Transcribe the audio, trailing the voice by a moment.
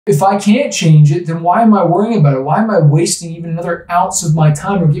If I can't change it, then why am I worrying about it? Why am I wasting even another ounce of my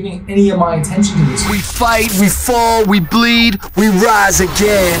time or giving any of my attention to this? We fight, we fall, we bleed, we rise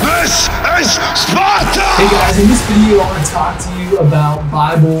again. This is Sparta! Hey guys, in this video I want to talk to you about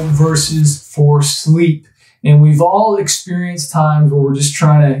Bible verses for sleep. And we've all experienced times where we're just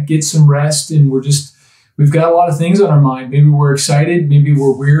trying to get some rest and we've got a lot of things on our mind. Maybe we're excited, maybe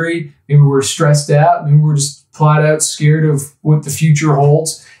we're weary, maybe we're stressed out, maybe we're just flat out scared of what the future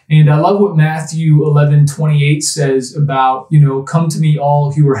holds. And I love what Matthew 11:28 says about, come to me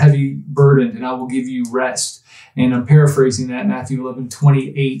all who are heavy burdened and I will give you rest. And I'm paraphrasing that, Matthew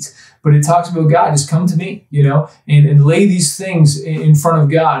 11:28. But it talks about God, just come to me, and lay these things in front of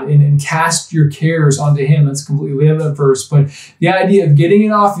God and cast your cares onto him. That's completely the other verse. But the idea of getting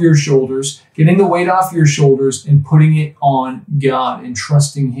it off your shoulders, getting the weight off your shoulders and putting it on God and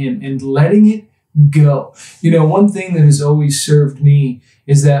trusting him and letting it go. One thing that has always served me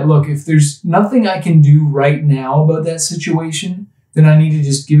is that, look, if there's nothing I can do right now about that situation, then I need to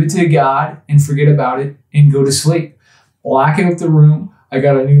just give it to God and forget about it and go to sleep. Black out the room. I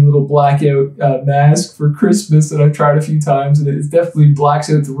got a new little blackout mask for Christmas that I've tried a few times, and it definitely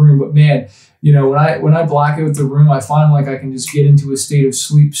blacks out the room. But man, when I black out the room, I find like I can just get into a state of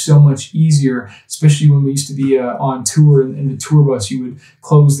sleep so much easier, especially when we used to be on tour and in the tour bus, you would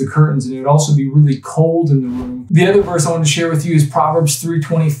close the curtains and it would also be really cold in the room. The other verse I want to share with you is Proverbs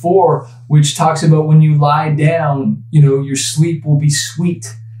 3:24, which talks about when you lie down, your sleep will be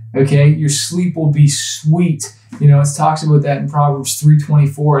sweet. Okay, your sleep will be sweet. It talks about that in Proverbs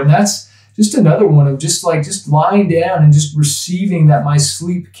 3:24, and that's just another one of just lying down and just receiving that my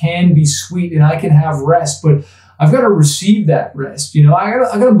sleep can be sweet and I can have rest. But I've got to receive that rest. I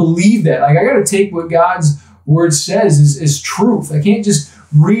gotta believe that. Like I gotta take what God's word says as truth. I can't just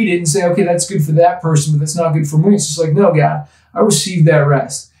read it and say, okay, that's good for that person, but that's not good for me. It's just like, no, God, I received that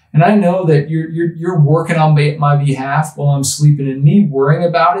rest. And I know that you're working on my behalf while I'm sleeping, and me worrying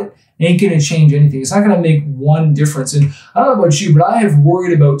about it ain't going to change anything. It's not going to make one difference. And I don't know about you, but I have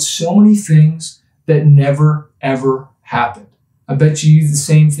worried about so many things that never, ever happened. I bet you the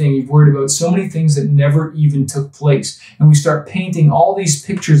same thing. You've worried about so many things that never even took place. And we start painting all these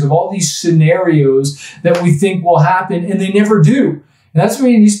pictures of all these scenarios that we think will happen, and they never do. And that's where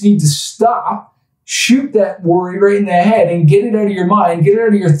you just need to stop. Shoot that worry right in the head and get it out of your mind, get it out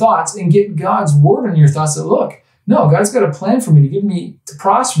of your thoughts, and get God's word on your thoughts that, look, no, God's got a plan for me, to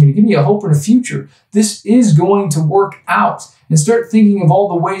prosper me, to give me a hope and a future. This is going to work out. And start thinking of all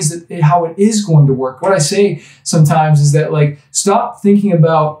the ways how it is going to work. What I say sometimes is that, stop thinking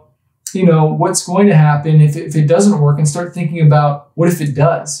about, what's going to happen if it doesn't work, and start thinking about what if it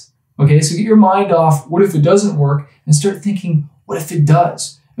does. Okay, so get your mind off what if it doesn't work and start thinking, what if it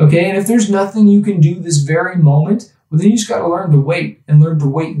does? Okay, and if there's nothing you can do this very moment, well, then you just got to learn to wait and learn to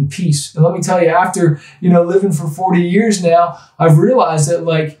wait in peace. And let me tell you, after, living for 40 years now, I've realized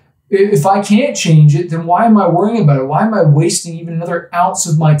that, if I can't change it, then why am I worrying about it? Why am I wasting even another ounce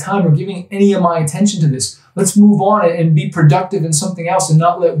of my time or giving any of my attention to this? Let's move on and be productive in something else and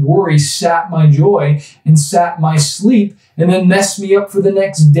not let worry sap my joy and sap my sleep and then mess me up for the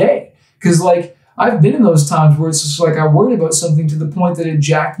next day. Because, I've been in those times where it's just I worried about something to the point that it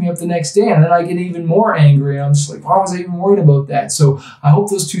jacked me up the next day, and then I get even more angry. And I'm just like, why was I even worried about that? So I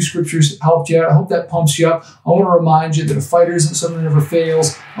hope those two scriptures helped you out. I hope that pumps you up. I want to remind you that a fighter isn't someone who never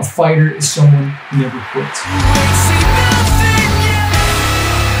fails. A fighter is someone who never quits.